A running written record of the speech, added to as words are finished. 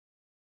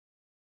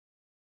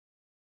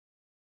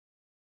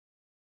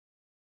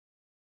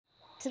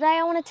Today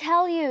I want to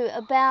tell you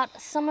about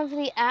some of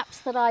the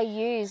apps that I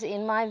use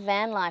in my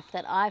van life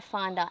that I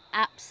find are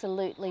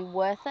absolutely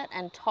worth it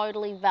and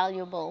totally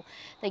valuable.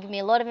 They give me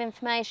a lot of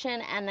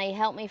information and they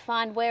help me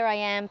find where I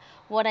am,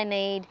 what I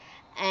need,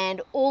 and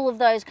all of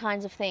those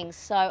kinds of things.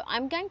 So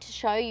I'm going to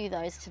show you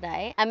those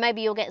today, and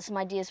maybe you'll get some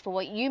ideas for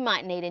what you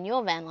might need in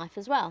your van life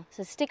as well.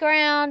 So stick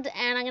around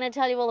and I'm going to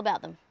tell you all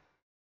about them.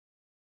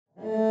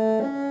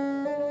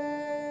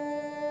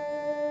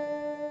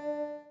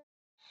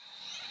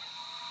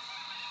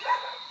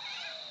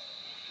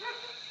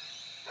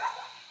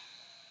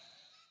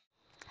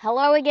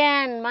 Hello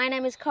again, my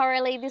name is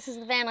Coralie, this is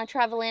the van I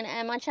travel in,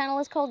 and my channel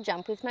is called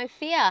Jump With No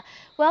Fear.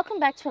 Welcome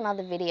back to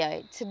another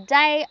video.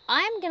 Today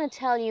I'm going to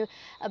tell you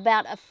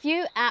about a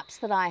few apps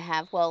that I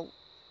have, well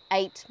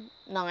 8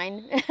 or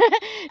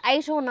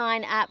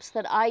 9 apps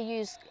that I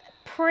use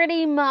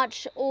pretty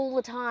much all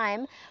the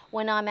time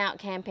when I'm out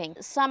camping.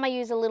 Some I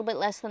use a little bit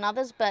less than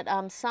others, but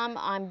some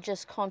I'm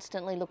just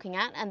constantly looking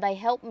at, and they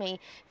help me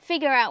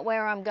figure out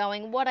where I'm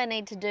going, what I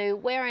need to do,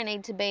 where I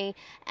need to be,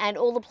 and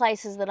all the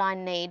places that I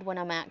need when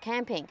I'm out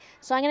camping.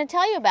 So I'm going to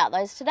tell you about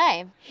those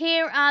today.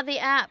 Here are the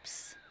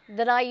apps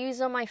that I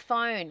use on my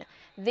phone.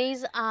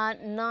 These are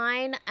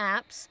 9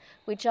 apps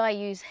which I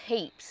use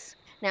heaps.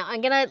 Now,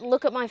 I'm going to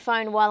look at my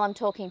phone while I'm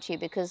talking to you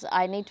because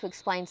I need to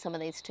explain some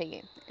of these to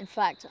you. In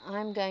fact,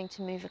 I'm going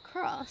to move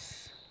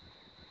across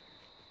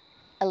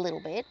a little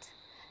bit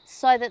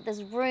so that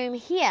there's room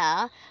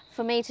here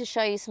for me to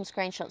show you some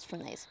screenshots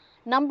from these.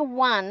 Number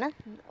 1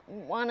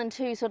 and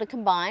 2 sort of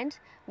combined,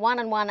 1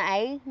 and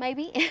 1A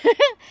maybe,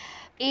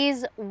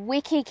 is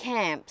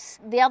WikiCamps.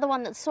 The other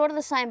one that's sort of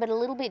the same but a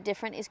little bit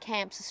different is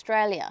Camps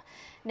Australia.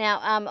 Now,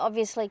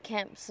 obviously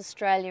Camps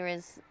Australia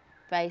is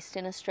based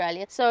in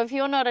Australia. So if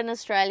you're not in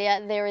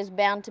Australia, there is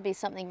bound to be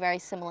something very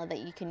similar that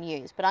you can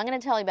use. But I'm going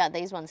to tell you about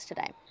these ones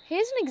today.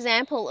 Here's an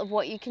example of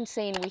what you can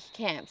see in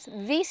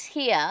WikiCamps. This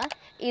here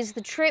is the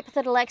trip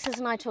that Alexis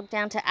and I took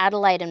down to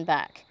Adelaide and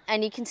back.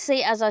 And you can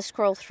see as I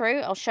scroll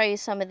through, I'll show you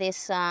some of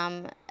this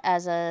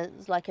as a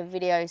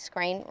video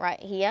screen right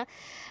here.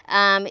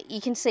 You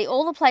can see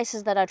all the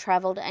places that I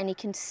traveled, and you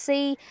can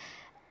see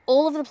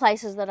all of the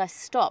places that I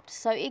stopped.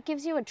 So it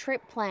gives you a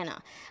trip planner.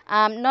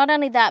 Not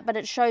only that, but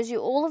it shows you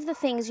all of the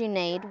things you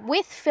need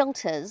with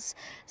filters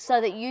so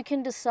that you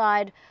can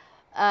decide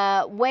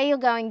where you're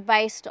going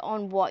based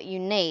on what you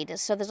need.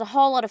 So there's a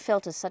whole lot of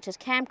filters such as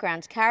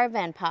campgrounds,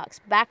 caravan parks,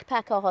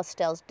 backpacker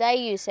hostels, day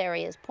use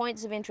areas,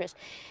 points of interest,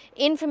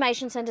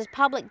 information centres,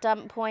 public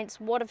dump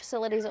points, water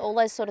facilities, all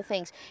those sort of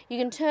things. You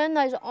can turn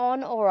those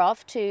on or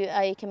off to,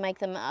 you can make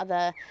them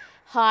either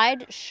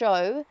hide,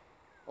 show,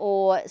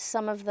 or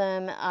some of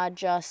them are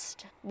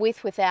just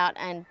with, without,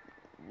 and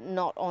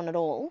not on at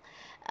all,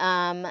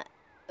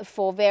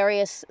 for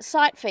various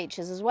site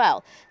features as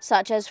well,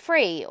 such as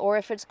free, or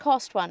if it's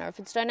cost one, or if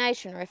it's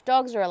donation, or if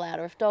dogs are allowed,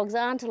 or if dogs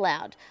aren't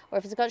allowed, or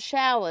if it's got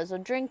showers or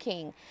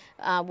drinking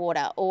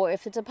water, or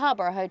if it's a pub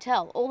or a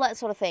hotel, all that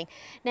sort of thing.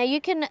 Now you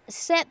can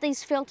set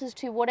these filters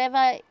to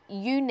whatever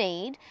you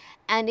need,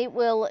 and it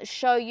will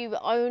show you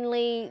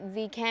only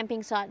the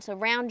camping sites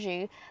around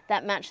you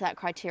that match that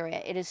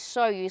criteria. It is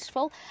so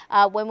useful.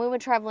 When we were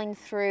traveling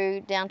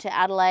down to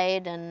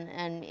Adelaide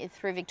and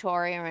through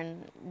Victoria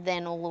and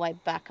then all the way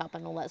back up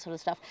and all that sort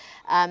of stuff,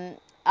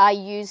 I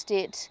used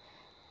it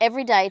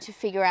every day to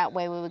figure out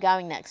where we were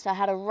going next. I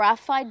had a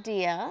rough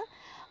idea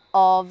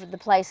of the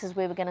places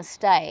we were going to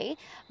stay,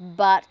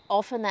 but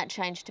often that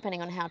changed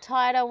depending on how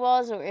tired I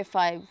was, or if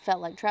I felt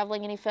like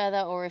traveling any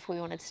further, or if we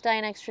wanted to stay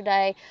an extra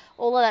day,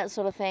 all of that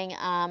sort of thing.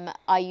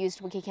 I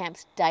used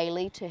WikiCamps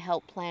daily to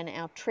help plan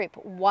our trip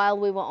while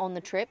we were on the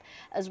trip,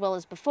 as well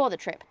as before the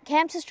trip.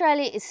 Camps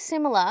Australia is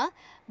similar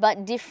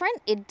but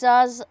different. It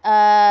does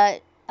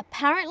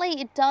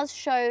apparently it does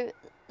show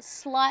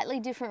slightly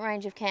different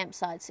range of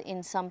campsites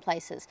in some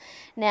places.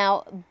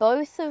 Now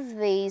both of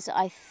these,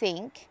 I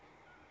think,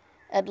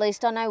 at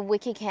least I know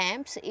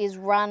WikiCamps is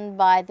run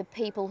by the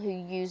people who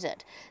use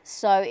it.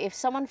 So if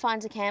someone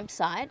finds a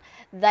campsite,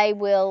 they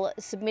will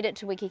submit it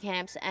to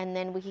WikiCamps, and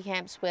then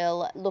WikiCamps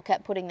will look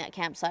at putting that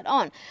campsite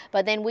on.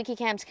 But then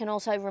WikiCamps can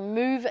also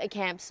remove a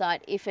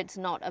campsite if it's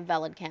not a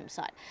valid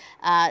campsite.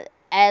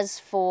 As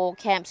for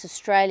Camps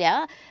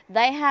Australia,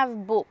 they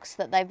have books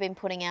that they've been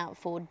putting out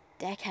for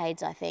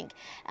decades, I think,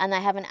 and they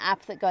have an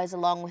app that goes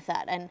along with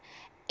that. And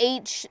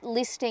each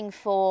listing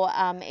for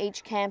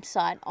each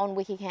campsite on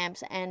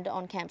WikiCamps and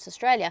on Camps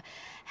Australia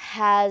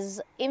has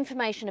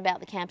information about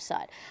the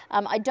campsite.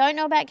 I don't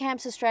know about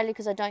Camps Australia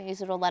because I don't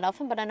use it all that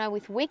often, but I know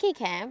with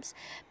WikiCamps,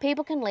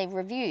 people can leave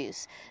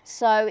reviews.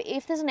 So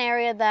if there's an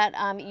area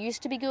that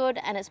used to be good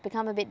and it's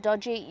become a bit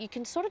dodgy, you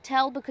can sort of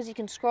tell because you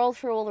can scroll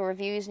through all the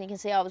reviews and you can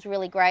see, oh, it was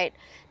really great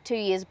 2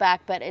 years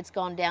back, but it's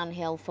gone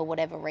downhill for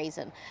whatever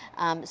reason.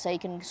 So you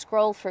can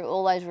scroll through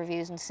all those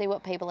reviews and see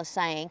what people are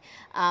saying.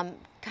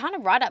 kind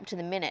of right up to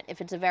the minute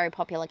if it's a very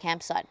popular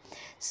campsite.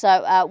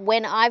 So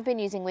when I've been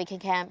using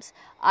WikiCamps,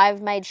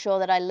 I've made sure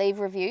that I leave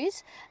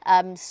reviews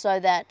so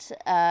that,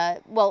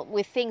 well,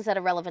 with things that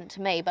are relevant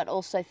to me, but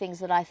also things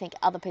that I think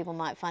other people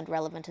might find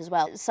relevant as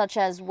well, such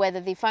as whether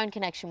the phone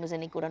connection was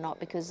any good or not,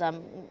 because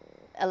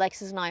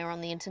Alexis and I are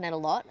on the internet a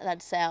lot.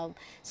 That's our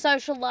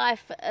social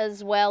life,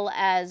 as well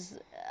as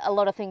a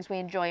lot of things we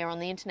enjoy are on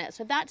the internet.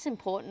 So that's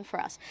important for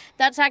us.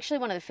 That's actually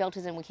one of the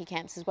filters in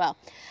WikiCamps as well.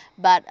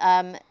 But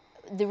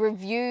the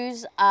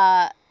reviews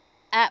are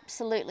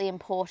absolutely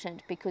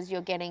important because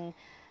you're getting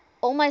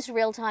almost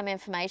real-time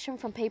information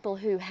from people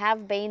who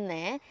have been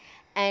there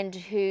and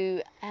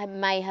who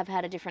may have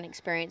had a different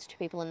experience to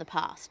people in the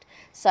past.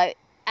 So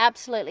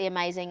absolutely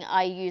amazing.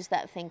 I use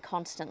that thing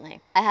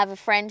constantly. I have a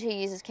friend who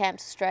uses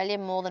Camps Australia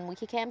more than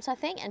WikiCamps, I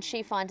think, and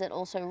she finds it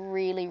also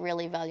really,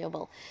 really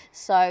valuable.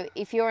 So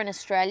if you're in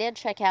Australia,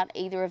 check out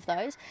either of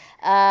those.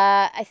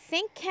 I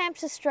think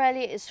Camps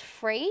Australia is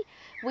free.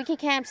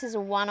 WikiCamps is a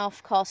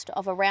one-off cost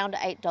of around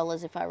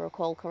 $8 if I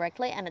recall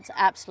correctly, and it's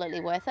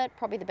absolutely worth it.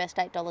 Probably the best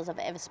 $8 I've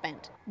ever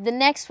spent. The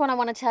next one I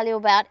want to tell you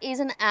about is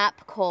an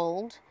app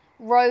called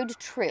Road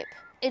Trip.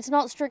 It's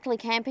not strictly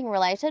camping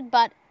related,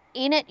 but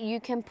in it, you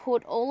can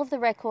put all of the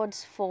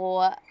records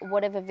for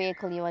whatever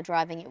vehicle you are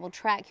driving. It will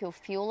track your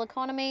fuel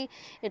economy.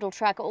 It'll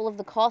track all of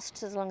the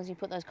costs, as long as you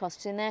put those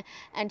costs in there,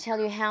 and tell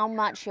you how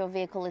much your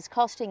vehicle is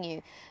costing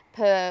you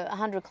per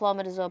 100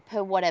 kilometers or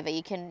per whatever.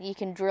 You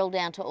can drill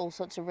down to all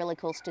sorts of really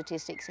cool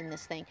statistics in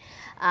this thing.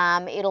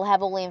 It'll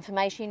have all the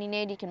information you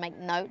need. You can make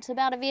notes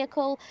about a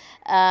vehicle,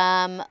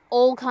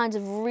 all kinds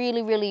of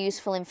really, really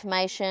useful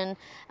information.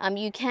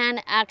 You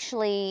can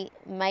actually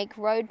make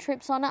road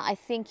trips on it. I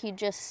think you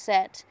just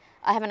set,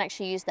 I haven't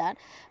actually used that,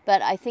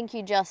 but I think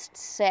you just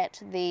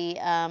set the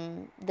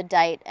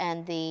date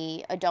and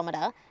the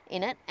odometer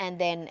in it, and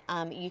then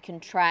you can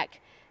track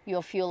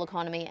your fuel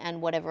economy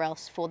and whatever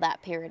else for that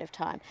period of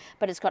time.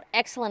 But it's got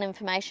excellent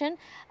information.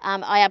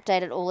 I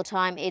update it all the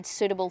time. It's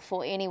suitable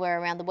for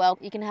anywhere around the world.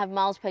 You can have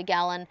miles per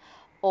gallon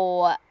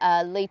or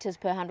litres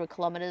per 100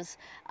 kilometres,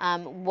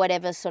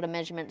 whatever sort of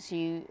measurements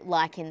you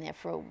like in there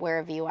for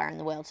wherever you are in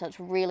the world. So it's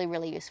really,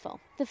 really useful.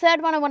 The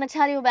third one I want to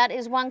tell you about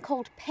is one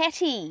called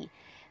Petty.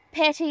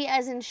 Petty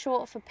as in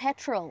short for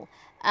petrol.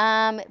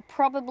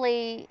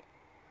 Probably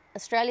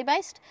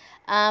Australia-based,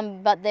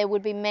 but there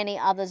would be many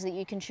others that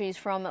you can choose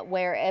from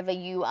wherever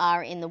you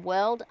are in the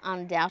world,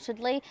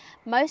 undoubtedly.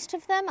 Most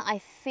of them, I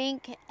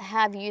think,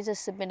 have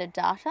user-submitted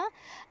data,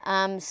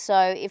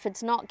 so if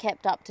it's not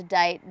kept up to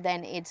date,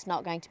 then it's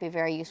not going to be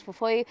very useful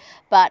for you.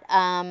 But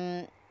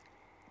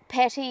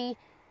Petty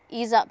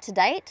is up to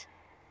date,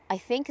 I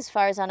think, as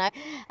far as I know.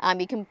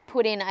 You can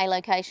put in a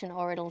location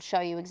or it'll show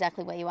you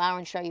exactly where you are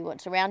and show you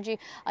what's around you.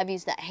 I've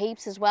used that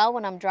heaps as well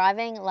when I'm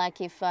driving, like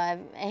if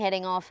I'm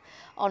heading off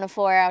on a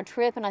 4-hour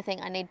trip and I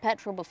think I need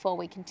petrol before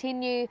we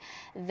continue,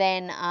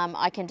 then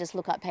I can just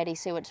look up Petty,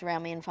 see what's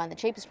around me and find the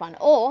cheapest one,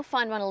 or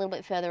find one a little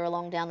bit further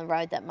along down the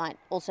road that might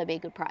also be a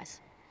good price.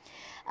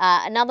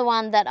 Another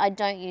one that I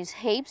don't use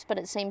heaps, but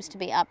it seems to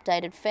be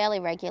updated fairly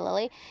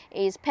regularly,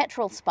 is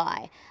Petrol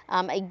Spy.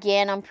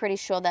 Again, I'm pretty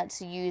sure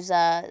that's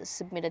user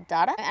submitted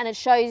data, and it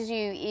shows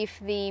you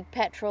if the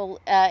petrol,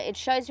 it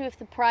shows you if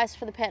the price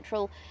for the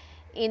petrol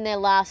in their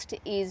last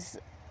is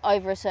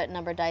over a certain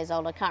number of days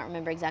old. I can't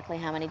remember exactly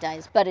how many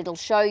days, but it'll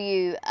show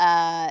you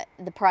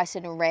the price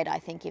in red, I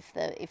think, if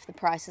the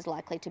price is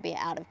likely to be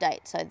out of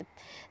date. So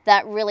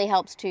that really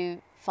helps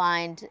to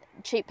find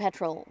cheap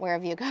petrol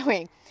wherever you're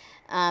going.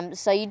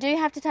 So you do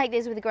have to take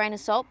these with a grain of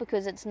salt,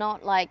 because it's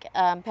not like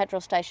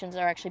petrol stations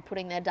are actually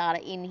putting their data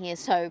in here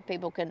so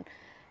people can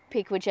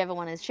pick whichever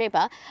one is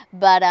cheaper.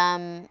 But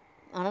I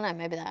don't know,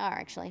 maybe they are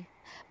actually.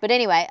 But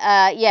anyway,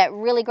 yeah,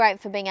 really great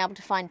for being able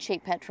to find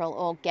cheap petrol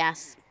or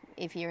gas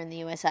if you're in the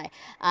USA.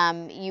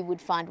 You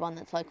would find one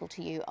that's local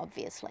to you,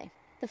 obviously.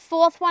 The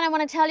fourth one I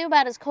want to tell you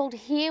about is called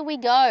Here We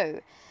Go.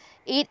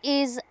 It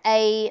is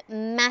a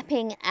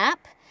mapping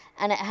app,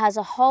 and it has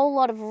a whole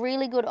lot of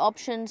really good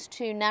options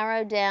to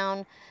narrow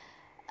down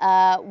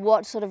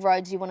what sort of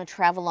roads you want to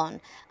travel on.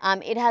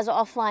 It has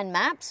offline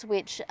maps,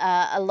 which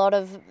a lot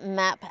of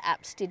map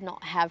apps did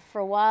not have for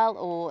a while,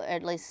 or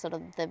at least sort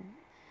of the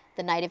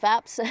native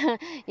apps.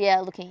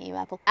 Yeah, looking at you,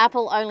 Apple.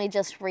 Apple only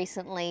just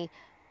recently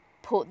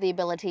put the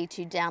ability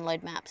to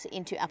download maps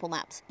into Apple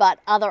Maps, but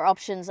other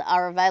options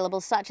are available,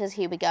 such as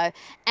Here We Go,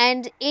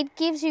 and it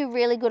gives you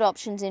really good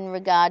options in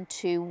regard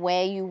to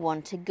where you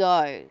want to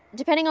go.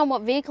 Depending on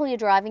what vehicle you're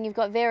driving, you've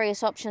got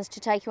various options to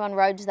take you on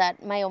roads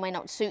that may or may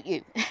not suit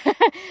you,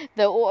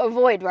 or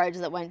avoid roads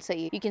that won't suit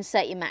you. You can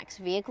set your max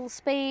vehicle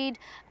speed,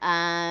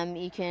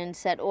 you can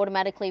set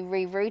automatically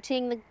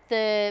rerouting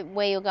the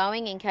where you're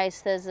going in case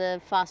there's a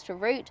faster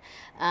route,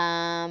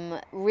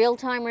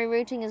 real-time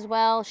rerouting as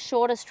well,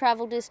 shortest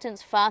travel distance,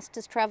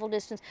 fastest travel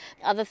distance,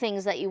 other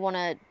things that you want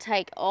to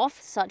take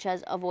off, such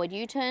as avoid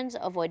U-turns,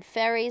 avoid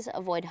ferries,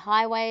 avoid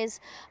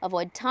highways,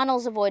 avoid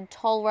tunnels, avoid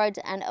toll roads,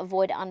 and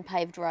avoid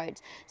unpaved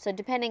roads. So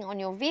depending on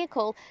your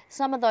vehicle,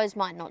 some of those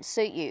might not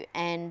suit you,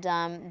 and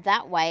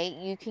that way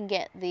you can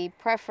get the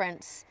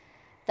preference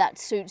that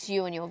suits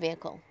you and your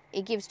vehicle.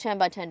 It gives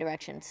turn-by-turn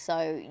directions,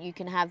 so you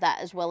can have that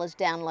as well as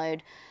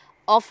download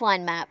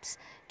offline maps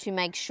to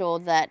make sure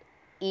that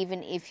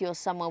even if you're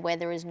somewhere where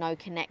there is no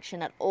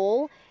connection at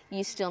all,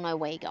 you still know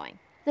where you're going.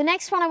 The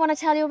next one I want to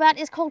tell you about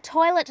is called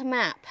Toilet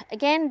Map.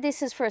 Again,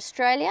 this is for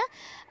Australia.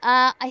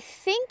 I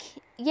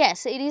think,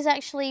 yes, it is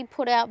actually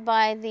put out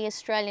by the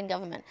Australian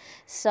government.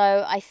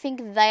 So I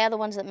think they are the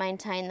ones that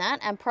maintain that,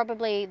 and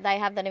probably they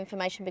have that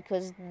information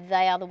because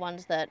they are the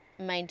ones that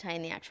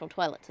maintain the actual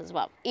toilets as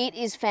well. It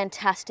is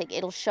fantastic.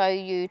 It'll show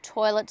you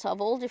toilets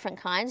of all different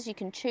kinds. You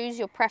can choose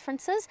your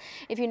preferences.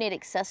 If you need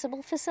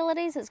accessible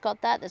facilities, it's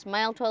got that. There's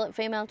male toilet,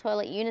 female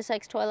toilet,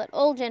 unisex toilet,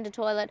 all gender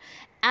toilet,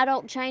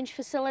 adult change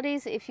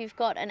facilities if you've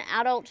got an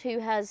adult who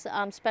has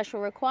special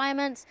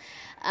requirements,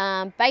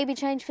 baby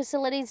change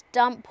facilities,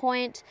 dump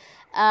point,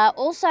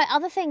 also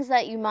other things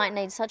that you might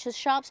need such as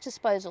sharps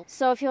disposal.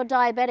 So if you're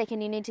diabetic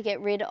and you need to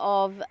get rid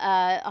of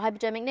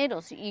hypodermic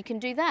needles, you can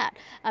do that.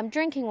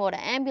 Drinking water,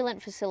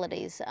 ambulant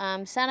facilities,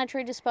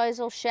 sanitary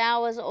disposal,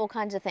 showers, all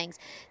kinds of things.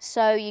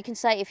 So you can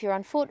say if you're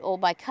on foot or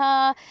by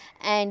car,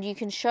 and you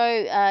can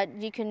show,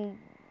 you can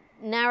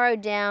narrow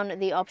down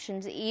the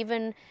options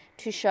even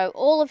to show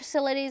all the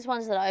facilities,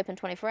 ones that are open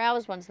 24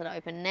 hours, ones that are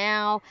open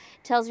now,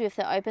 tells you if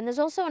they're open. There's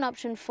also an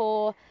option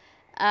for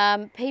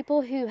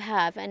people who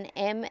have an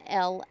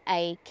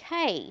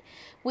MLAK,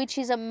 which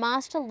is a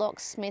Master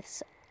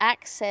Locksmith's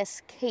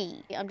Access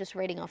Key. I'm just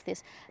reading off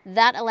this.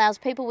 That allows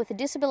people with a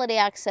disability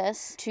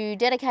access to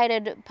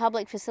dedicated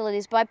public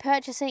facilities by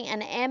purchasing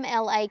an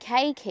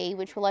MLAK key,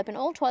 which will open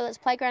all toilets,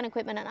 playground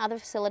equipment and other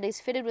facilities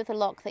fitted with a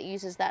lock that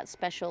uses that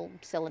special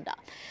cylinder.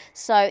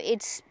 So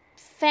it's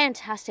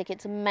fantastic.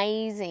 It's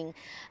amazing.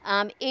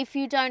 If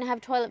you don't have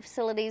toilet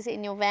facilities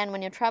in your van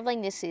when you're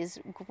traveling, this is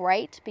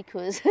great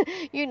because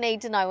you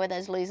need to know where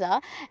those loos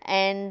are,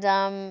 and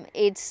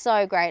it's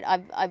so great.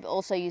 I've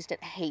also used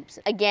it heaps.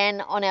 Again,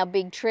 on our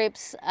big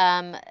trips,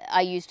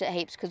 I used it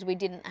heaps because we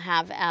didn't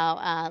have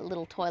our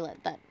little toilet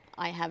that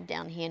I have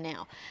down here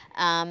now.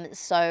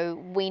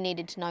 So we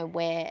needed to know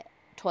where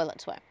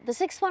toilets were. The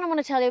sixth one I want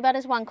to tell you about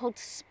is one called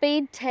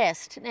Speed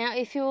Test. Now,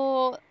 if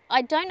you're,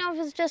 I don't know if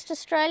it's just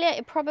Australia,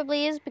 it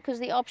probably is because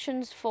the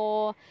options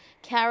for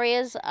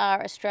carriers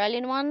are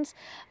Australian ones,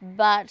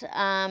 but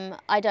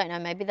I don't know,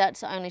 maybe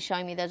that's only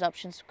showing me those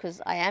options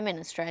because I am in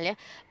Australia,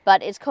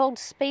 but it's called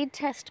Speed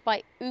Test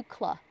by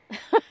Ookla.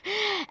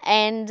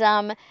 And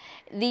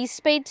the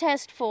speed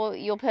test for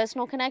your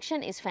personal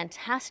connection is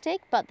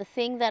fantastic, but the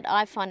thing that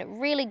I find it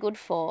really good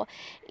for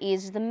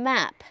is the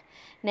map.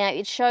 Now,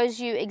 it shows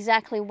you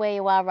exactly where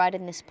you are right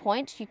in this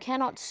point. You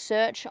cannot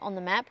search on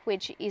the map,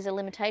 which is a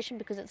limitation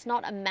because it's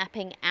not a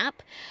mapping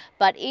app,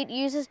 but it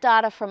uses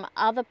data from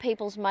other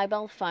people's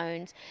mobile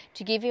phones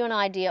to give you an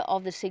idea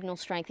of the signal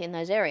strength in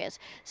those areas.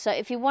 So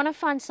if you want to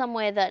find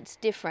somewhere that's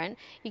different,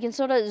 you can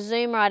sort of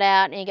zoom right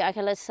out and you go,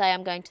 okay, let's say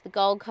I'm going to the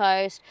Gold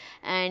Coast,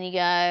 and you go,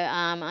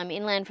 I'm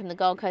inland from the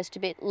Gold Coast a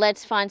bit.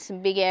 Let's find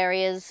some big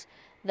areas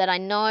that I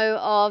know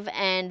of,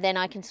 and then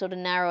I can sort of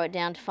narrow it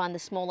down to find the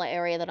smaller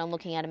area that I'm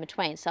looking at in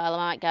between. So I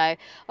might go,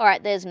 all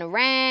right, there's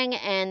Nerang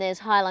and there's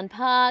Highland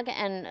Park,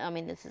 and I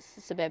mean, this is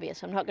suburbia,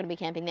 so I'm not going to be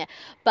camping there.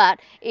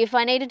 But if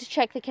I needed to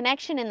check the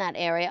connection in that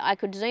area, I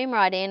could zoom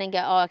right in and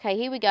go, oh, okay,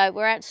 here we go,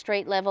 we're at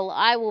street level.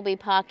 I will be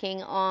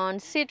parking on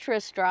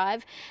Citrus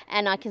Drive,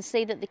 and I can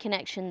see that the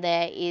connection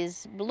there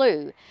is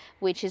blue,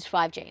 which is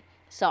 5G.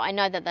 So I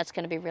know that that's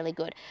going to be really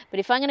good.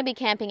 But if I'm going to be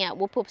camping out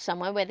Whoop Whoop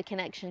somewhere where the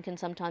connection can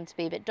sometimes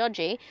be a bit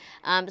dodgy,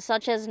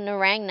 such as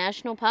Nerang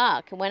National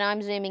Park. When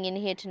I'm zooming in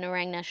here to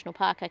Nerang National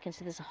Park, I can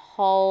see there's a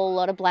whole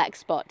lot of black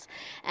spots.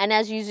 And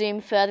as you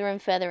zoom further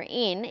and further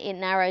in, it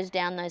narrows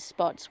down those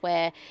spots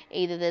where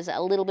either there's a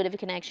little bit of a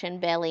connection,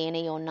 barely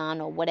any or none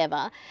or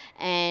whatever,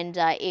 and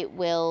it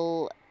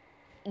will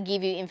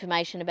give you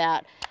information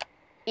about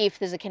if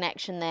there's a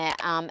connection there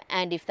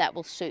and if that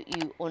will suit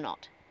you or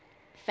not.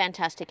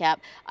 Fantastic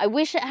app. I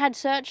wish it had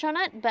search on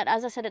it, but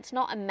as I said, it's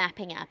not a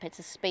mapping app, it's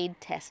a speed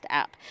test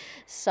app.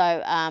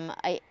 So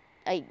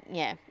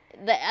yeah,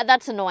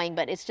 that's annoying,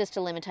 but it's just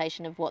a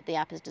limitation of what the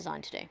app is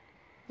designed to do.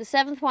 The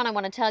seventh one I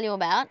want to tell you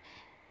about,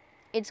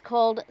 it's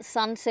called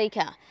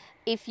Sunseeker.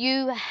 If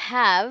you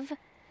have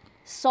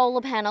solar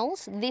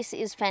panels, this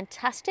is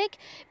fantastic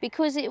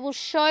because it will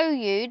show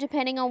you,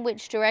 depending on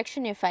which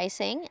direction you're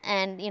facing,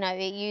 and you know,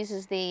 it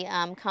uses the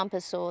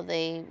compass or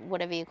the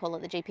whatever you call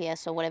it, the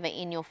GPS or whatever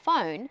in your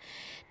phone,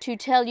 to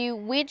tell you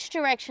which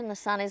direction the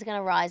sun is going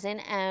to rise in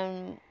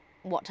and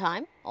what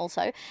time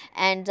also,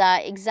 and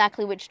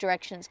exactly which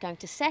direction it's going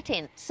to set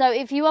in. So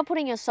if you are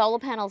putting your solar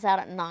panels out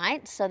at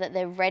night so that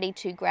they're ready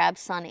to grab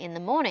sun in the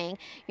morning,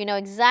 you know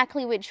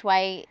exactly which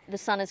way the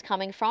sun is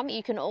coming from.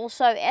 You can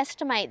also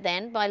estimate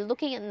then by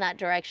looking in that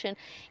direction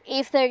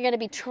if there are going to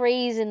be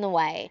trees in the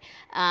way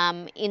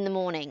in the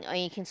morning, or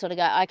you can sort of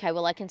go, okay,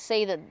 well I can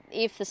see that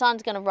if the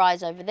sun's going to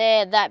rise over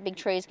there, that big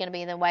tree is going to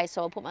be in the way,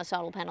 so I'll put my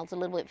solar panels a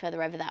little bit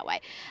further over that way.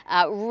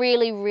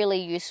 Really, really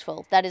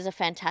useful. That is a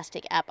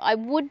fantastic app. I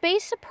would be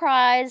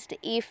surprised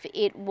if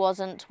it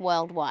wasn't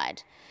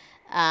worldwide.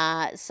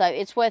 So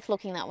it's worth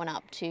looking that one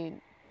up to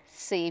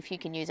see if you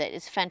can use it.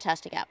 It's a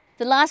fantastic app.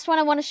 The last one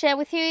I want to share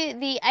with you,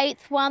 the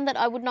 8th one that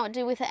I would not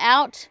do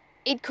without.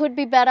 It could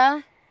be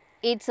better.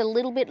 It's a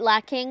little bit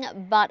lacking,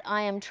 but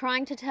I am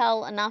trying to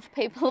tell enough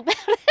people about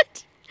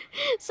it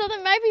so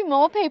that maybe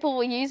more people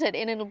will use it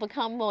and it'll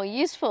become more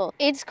useful.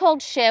 It's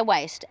called Share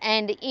Waste,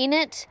 and in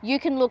it you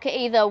can look at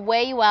either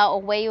where you are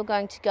or where you're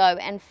going to go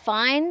and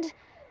find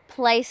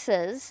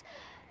places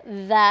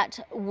that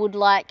would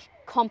like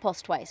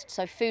compost waste,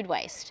 so food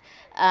waste.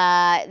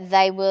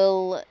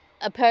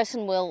 A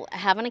person will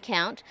have an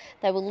account,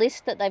 they will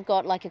list that they've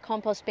got like a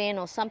compost bin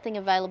or something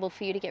available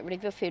for you to get rid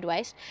of your food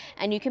waste,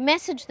 and you can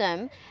message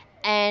them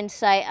and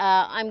say,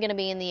 I'm going to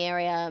be in the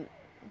area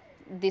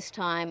this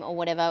time or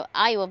whatever,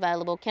 are you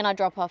available? Can I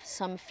drop off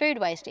some food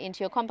waste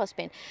into your compost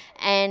bin?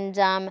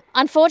 And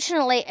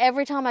unfortunately,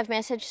 every time I've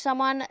messaged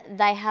someone,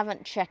 they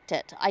haven't checked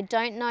it. I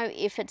don't know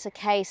if it's a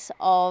case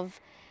of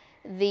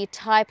the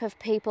type of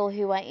people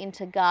who are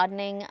into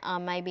gardening are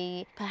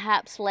maybe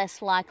perhaps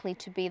less likely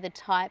to be the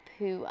type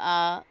who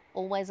are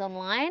always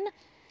online.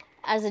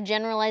 As a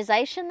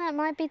generalization, that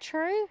might be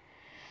true.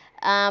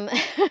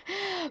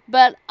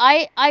 But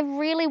I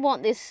really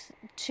want this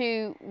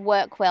to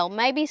work well.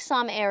 Maybe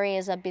some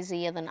areas are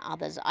busier than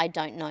others, I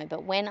don't know.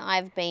 But when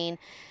I've been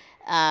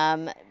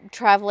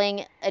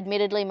traveling,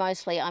 admittedly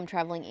mostly I'm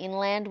traveling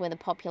inland where the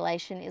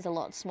population is a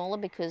lot smaller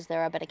because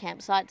there are better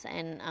campsites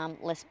and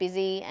less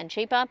busy and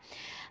cheaper.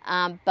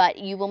 But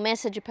you will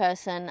message a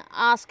person,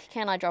 ask,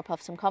 can I drop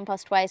off some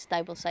compost waste?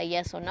 They will say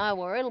yes or no,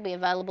 or it'll be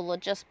available, or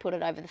just put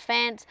it over the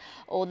fence,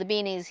 or the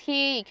bin is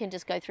here, you can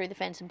just go through the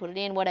fence and put it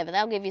in, whatever.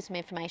 They'll give you some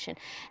information.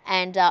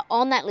 And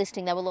on that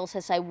listing they will also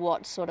say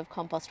what sort of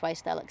compost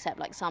waste they'll accept.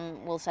 Like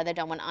some will say they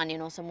don't want onion,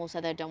 or some will say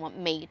they don't want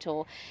meat,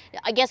 or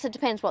I guess it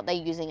depends what they're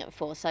using it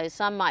for. So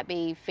some might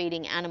be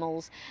feeding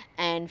animals,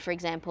 and for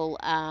example,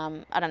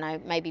 I don't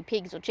know, maybe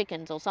pigs or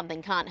chickens or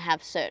something can't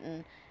have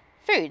certain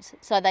foods,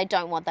 so they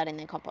don't want that in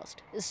their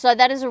compost. So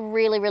that is a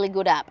really, really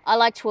good app. I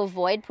like to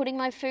avoid putting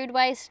my food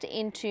waste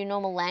into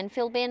normal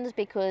landfill bins,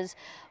 because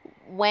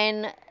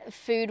when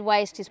food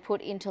waste is put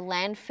into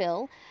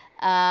landfill,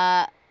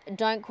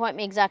 don't quote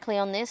me exactly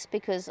on this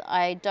because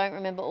I don't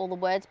remember all the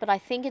words, but I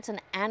think it's an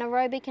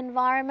anaerobic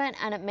environment,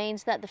 and it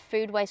means that the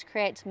food waste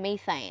creates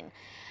methane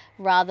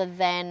rather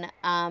than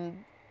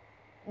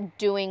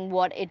doing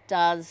what it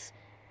does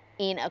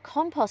in a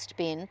compost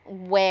bin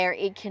where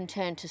it can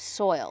turn to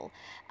soil.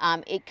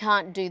 It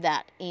can't do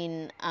that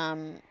in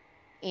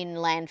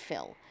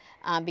landfill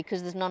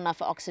because there's not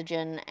enough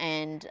oxygen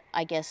and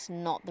I guess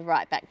not the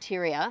right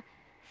bacteria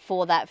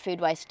for that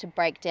food waste to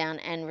break down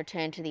and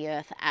return to the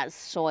earth as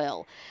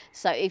soil.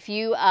 So if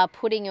you are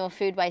putting your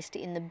food waste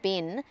in the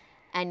bin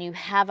and you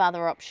have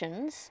other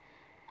options,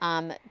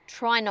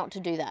 try not to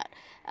do that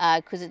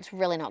because it's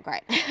really not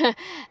great.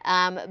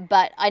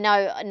 But I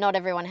know not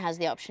everyone has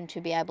the option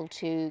to be able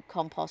to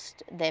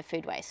compost their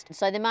food waste.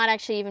 So there might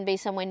actually even be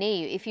somewhere near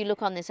you. If you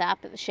look on this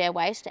app, Share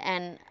Waste,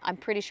 and I'm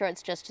pretty sure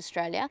it's just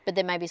Australia, but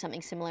there may be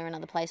something similar in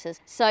other places.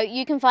 So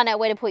you can find out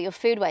where to put your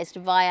food waste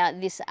via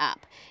this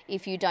app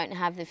if you don't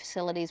have the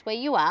facilities where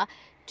you are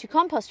to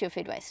compost your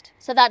food waste.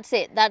 So that's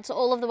it. That's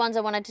all of the ones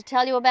I wanted to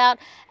tell you about.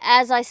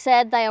 As I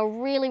said, they are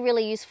really,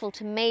 really useful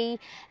to me,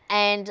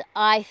 and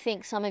I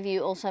think some of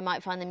you also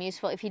might find them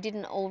useful. If you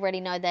didn't already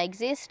know they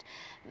exist,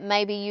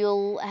 maybe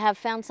you'll have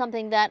found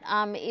something that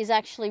is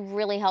actually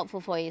really helpful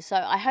for you. So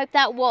I hope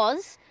that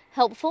was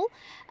helpful.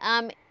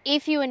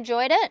 If you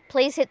enjoyed it,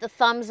 please hit the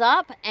thumbs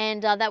up,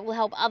 and that will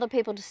help other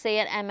people to see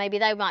it, and maybe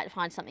they might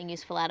find something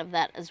useful out of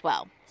that as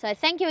well. So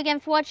thank you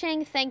again for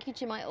watching. Thank you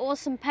to my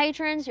awesome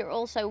patrons. You're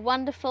all so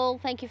wonderful.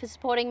 Thank you for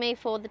supporting me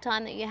for the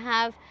time that you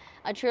have.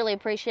 I truly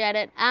appreciate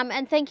it.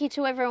 And thank you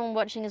to everyone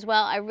watching as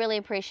well. I really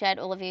appreciate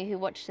all of you who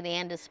watch to the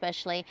end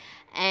especially.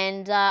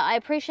 And I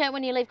appreciate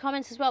when you leave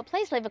comments as well.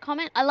 Please leave a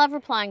comment. I love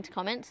replying to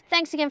comments.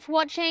 Thanks again for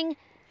watching.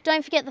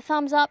 Don't forget the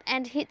thumbs up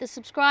and hit the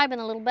subscribe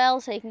and the little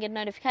bell so you can get a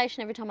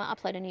notification every time I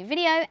upload a new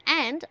video.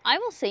 And I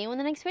will see you in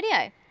the next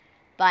video.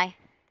 Bye.